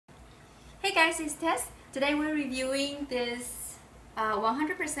Hey guys, it's Tess. Today we're reviewing this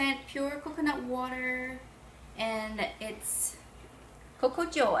 100% pure coconut water, and it's Coco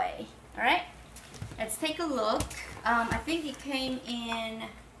Joy. Alright, let's take a look. I think it came in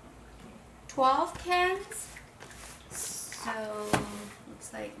 12 cans. So,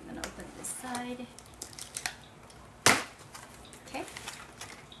 looks like I'm gonna open this side. Okay.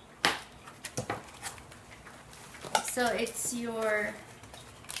 So it's your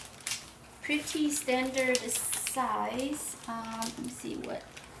pretty standard size. Let me see what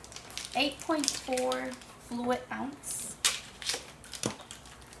 8.4 fluid ounce.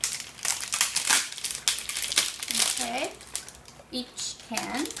 Okay, each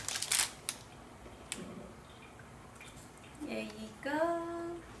can. There you go.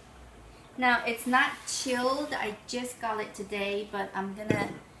 Now it's not chilled. I just got it today, but I'm gonna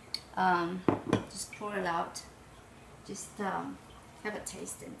just pour it out. Just have a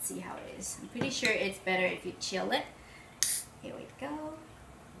taste and see how it is. I'm pretty sure it's better if you chill it. Here we go.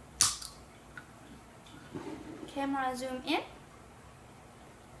 Camera zoom in.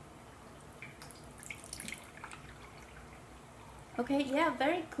 Okay, yeah,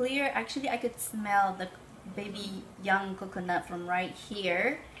 very clear. Actually, I could smell the baby young coconut from right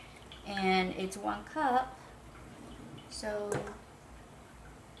here. And it's 1 cup. So,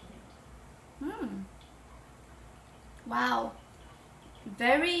 wow.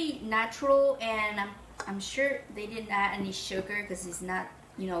 Very natural, and I'm sure they didn't add any sugar because it's not,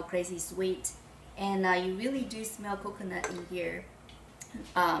 you know, crazy sweet. And you really do smell coconut in here.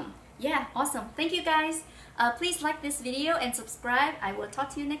 Yeah, awesome. Thank you guys. Please like this video and subscribe. I will talk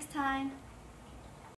to you next time.